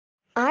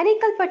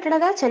ಆನೇಕಲ್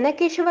ಪಟ್ಟಣದ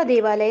ಚನ್ನಕೇಶವ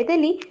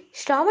ದೇವಾಲಯದಲ್ಲಿ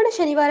ಶ್ರಾವಣ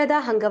ಶನಿವಾರದ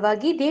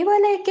ಅಂಗವಾಗಿ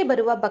ದೇವಾಲಯಕ್ಕೆ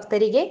ಬರುವ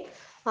ಭಕ್ತರಿಗೆ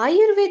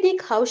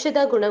ಆಯುರ್ವೇದಿಕ್ ಔಷಧ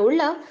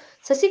ಗುಣವುಳ್ಳ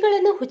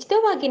ಸಸಿಗಳನ್ನು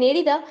ಉಚಿತವಾಗಿ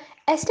ನೀಡಿದ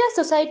ಎಸ್ಟಾ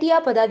ಸೊಸೈಟಿಯ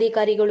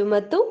ಪದಾಧಿಕಾರಿಗಳು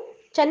ಮತ್ತು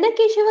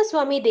ಚನ್ನಕೇಶವ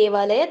ಸ್ವಾಮಿ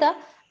ದೇವಾಲಯದ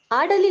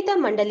ಆಡಳಿತ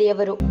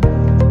ಮಂಡಳಿಯವರು.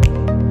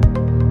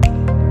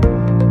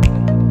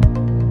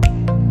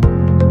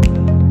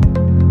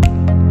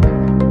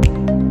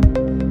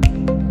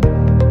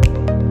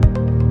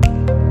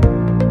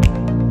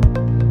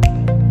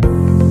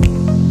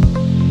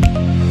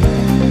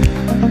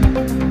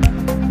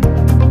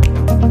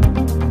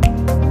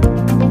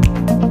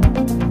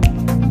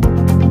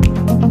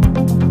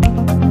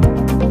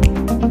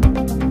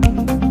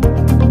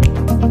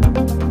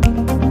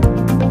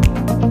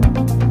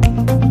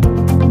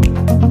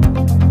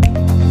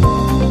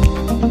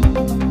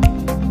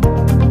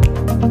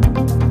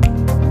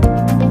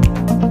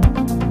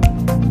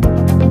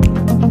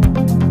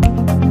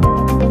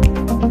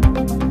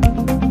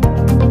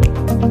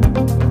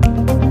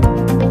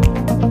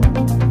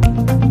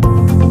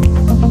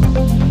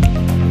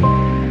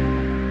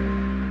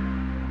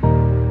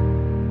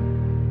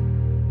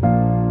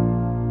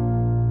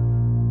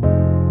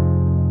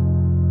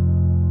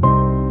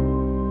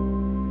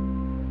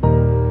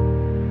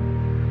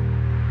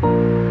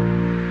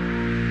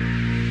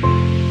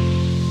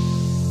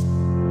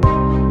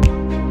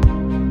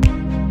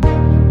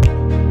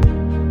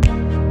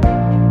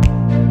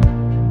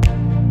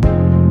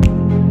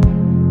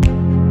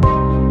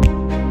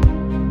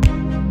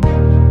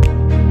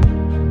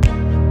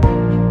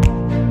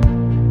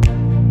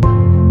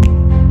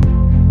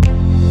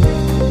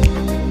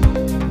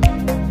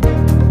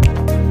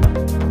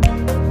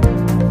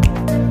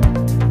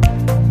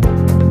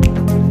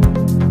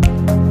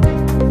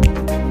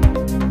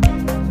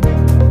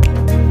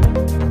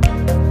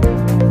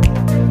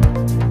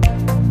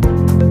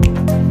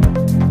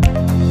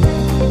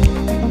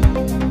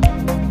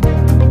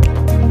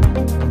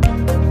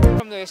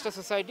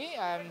 Society.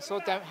 I am so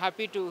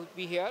happy to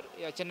be here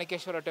at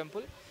Chennakeshwara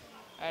temple,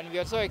 and we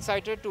are so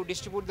excited to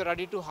distribute the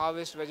ready to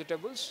harvest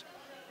vegetables,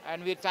 and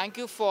we thank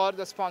you for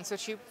the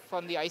sponsorship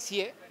from the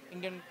ICA,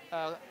 Indian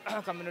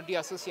Community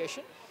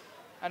Association,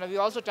 and we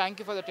also thank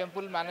you for the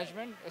temple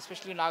management,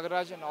 especially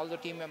Nagaraj and all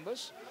the team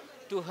members,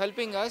 to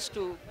helping us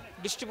to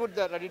distribute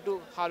the ready to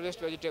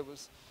harvest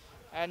vegetables.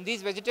 And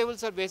these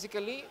vegetables are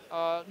basically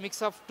a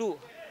mix of two.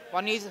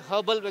 One is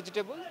herbal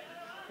vegetable,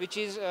 which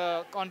is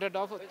content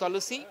of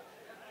tulsi,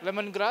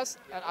 lemongrass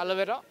and aloe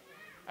vera,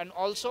 and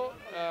also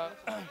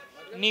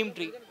neem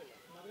tree,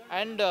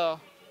 and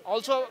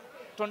also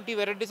 20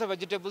 varieties of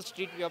vegetables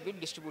treat we have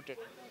been distributed.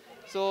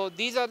 So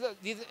these are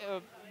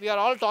we are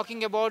all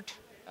talking about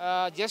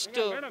just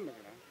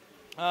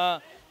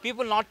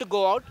people not to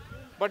go out,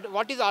 but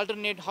what is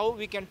alternate, how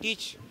we can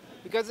teach,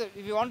 because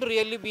if we want to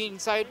really be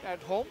inside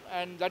at home,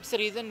 and that's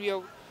the reason we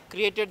have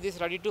created this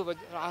ready to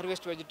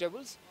harvest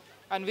vegetables.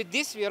 And with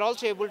this, we are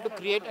also able to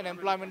create an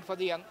employment for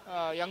the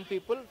young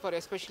people,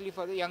 especially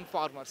for the young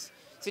farmers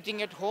sitting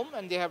at home,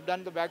 and they have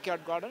done the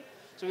backyard garden.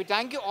 So we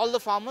thank you all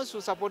the farmers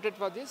who supported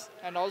for this,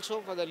 and also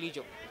for the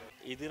Legion.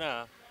 ಈ ದಿನ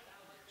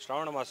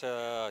ಶ್ರಾವಣ ಮಾಸ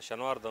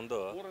ಶನಿವಾರದಂದು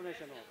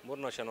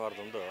ಮೂರನೇ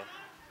ಶನಿವಾರದಂದು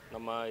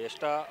ನಮ್ಮ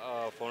ಎಸ್ಟಾ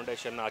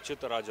foundation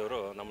ಅಚ್ಯುತರಾಜ್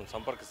ಅವರು ನಮ್ಮನ್ನು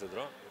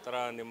ಸಂಪರ್ಕಿಸಿದರು. ಈ ಥರ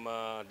ನಿಮ್ಮ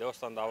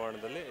ದೇವಸ್ಥಾನದ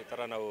ಆವರಣದಲ್ಲಿ ಈ ಥರ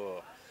ನಾವು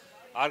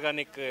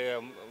ಆರ್ಗಾನಿಕ್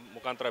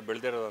ಮುಖಾಂತರ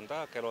ಬೆಳೆದಿರೋದಂಥ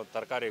ಕೆಲವೊಂದು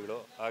ತರಕಾರಿಗಳು,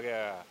 ಹಾಗೆ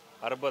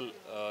ಹರ್ಬಲ್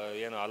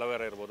ಏನು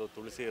ಅಲೋವೆರಾ ಇರ್ಬೋದು,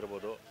 ತುಳಸಿ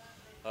ಇರ್ಬೋದು,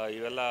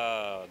 ಇವೆಲ್ಲ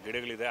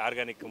ಗಿಡಗಳಿದೆ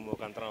ಆರ್ಗ್ಯಾನಿಕ್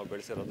ಮುಖಾಂತರ ನಾವು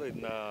ಬೆಳೆಸಿರೋದು.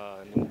 ಇದನ್ನ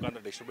ನಿಮ್ಮ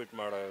ಮುಖಾಂತರ ಡಿಸ್ಟ್ರಿಬ್ಯೂಟ್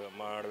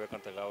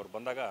ಮಾಡಬೇಕಂತ ಅವ್ರು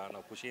ಬಂದಾಗ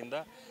ನಾವು ಖುಷಿಯಿಂದ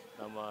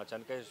ನಮ್ಮ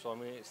ಚನ್ನಕೇಶವ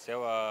ಸ್ವಾಮಿ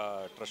ಸೇವಾ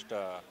ಟ್ರಸ್ಟ್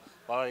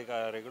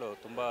ಪದಾಧಿಕಾರಿಗಳು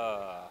ತುಂಬ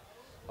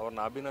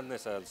ಅವ್ರನ್ನ ಅಭಿನಂದನೆ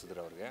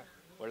ಸಲ್ಲಿಸಿದ್ರು. ಅವ್ರಿಗೆ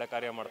ಒಳ್ಳೆ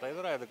ಕಾರ್ಯ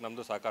ಮಾಡ್ತಾಯಿದ್ದಾರೆ, ಅದಕ್ಕೆ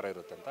ನಮ್ಮದು ಸಹಕಾರ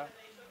ಇರುತ್ತೆ ಅಂತ.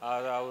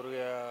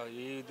 ಅವ್ರಿಗೆ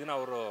ಈ ದಿನ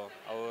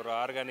ಅವರು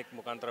ಆರ್ಗ್ಯಾನಿಕ್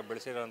ಮುಖಾಂತರ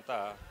ಬೆಳೆಸಿರೋಂಥ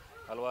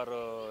ಹಲವಾರು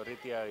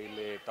ರೀತಿಯ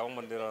ಇಲ್ಲಿ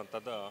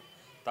ತಗೊಂಬಂದಿರೋವಂಥದ್ದು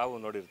ತಾವು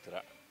ನೋಡಿರ್ತೀರ.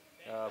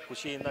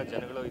 ಖುಷಿಯಿಂದ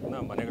ಜನಗಳು ಇದನ್ನ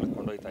ಮನೆಗಳಿಗೆ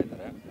ಕೊಂಡೊಯ್ತಾ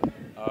ಇದ್ದಾರೆ.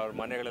 ಅವ್ರ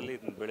ಮನೆಗಳಲ್ಲಿ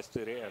ಇದನ್ನ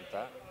ಬೆಳೆಸ್ತೀರಿ ಅಂತ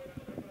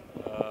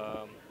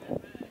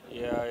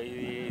ಈ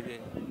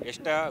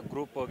ಎಷ್ಟಾ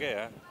ಗ್ರೂಪ್ಗೆ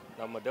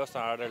ನಮ್ಮ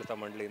ದೇವಸ್ಥಾನ ಆಡಳಿತ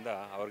ಮಂಡಳಿಯಿಂದ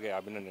ಅವ್ರಿಗೆ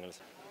ಅಭಿನಂದನೆಗಳು.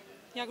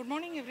 Yeah, good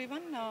morning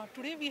everyone.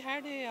 Today we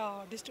had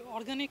a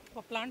organic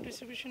plant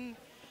distribution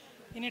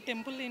in a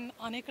temple in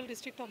Anekal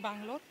district of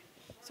Bangalore.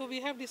 So we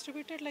have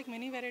distributed like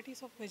many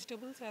varieties of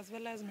vegetables as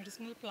well as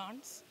medicinal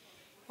plants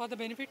for the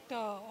benefit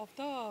of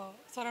the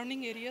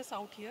surrounding areas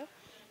out here.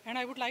 And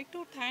I would like to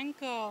thank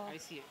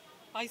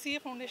ICA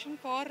Foundation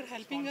for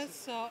helping us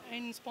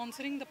in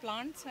sponsoring the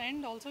plants, and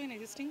also in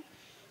existing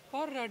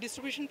for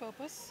distribution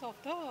purpose of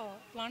the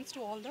plants to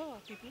all the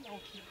people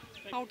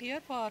out here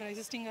for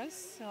assisting us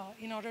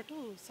in order to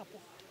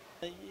support.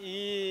 ಈ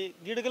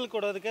ಗಿಡಗಳು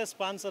ಕೊಡೋದಕ್ಕೆ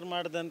sponsor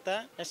ಮಾಡಿದಂಥ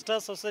ಎಸ್ಟಾ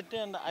society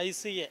and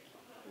ICA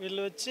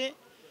ಇಲ್ಲಿ వచ్చి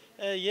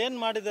ಏನು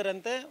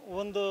ಮಾಡಿದಾರಂತೆ,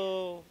 ಒಂದು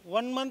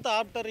 1 month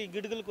after ಈ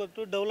ಗಿಡಗಳು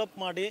ಕೊಟ್ಟು ಡೆವಲಪ್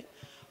ಮಾಡಿ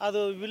ಅದು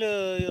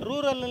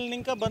ರೂರಲ್ನಲ್ಲಿ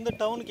ನಿಂಕ ಬಂದು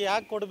ಟೌನ್ಗೆ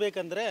ಯಾಕೆ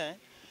ಕೊಡಬೇಕಂದ್ರೆ,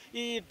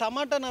 ಈ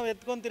ಟಮಾಟ ನಾವು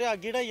ಎತ್ಕೊಂತೀರಿ ಆ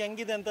ಗಿಡ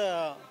ಹೆಂಗಿದೆ ಅಂತ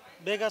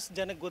ಬೇಗ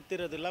ಜನಕ್ಕೆ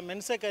ಗೊತ್ತಿರೋದಿಲ್ಲ.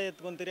 ಮೆಣಸೆಕಾಯಿ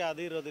ಎತ್ಕೊತೀರಿ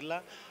ಅದು ಇರೋದಿಲ್ಲ,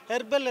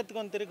 ಹೆರ್ಬೆಲ್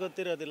ಎತ್ಕೊತೀರಿ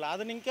ಗೊತ್ತಿರೋದಿಲ್ಲ.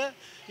 ಅದು ನಿಂಗೆ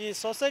ಈ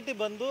ಸೊಸೈಟಿ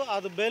ಬಂದು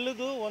ಅದು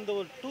ಬೆಳೆದು ಒಂದು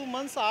 2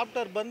 months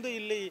ಆಫ್ಟರ್ ಬಂದು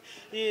ಇಲ್ಲಿ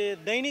ಈ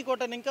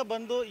ಡೈನಿಕೋಟ ನಿಂಕ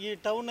ಬಂದು ಈ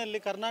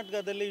ಟೌನಲ್ಲಿ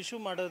ಕರ್ನಾಟಕದಲ್ಲಿ ಇಶ್ಯೂ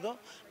ಮಾಡೋದು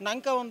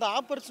ನಂಗೆ ಒಂದು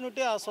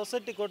ಆಪರ್ಚುನಿಟಿ ಆ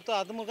ಸೊಸೈಟಿ ಕೊಡ್ತು.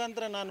 ಅದು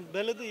ಮುಖಾಂತರ ನಾನು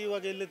ಬೆಳೆದು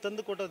ಇವಾಗ ಇಲ್ಲಿ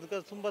ತಂದು ಕೊಟ್ಟೋದಕ್ಕೆ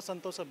ತುಂಬ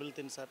ಸಂತೋಷ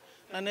ಬೀಳ್ತೀನಿ ಸರ್.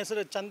 ನನ್ನ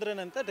ಹೆಸರು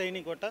ಚಂದ್ರನ್ ಅಂತ,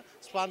 ಡೈನಿಕೋಟ,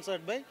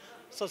 ಸ್ಪಾನ್ಸರ್ಡ್ ಬೈ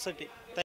ಸೊಸೈಟಿ.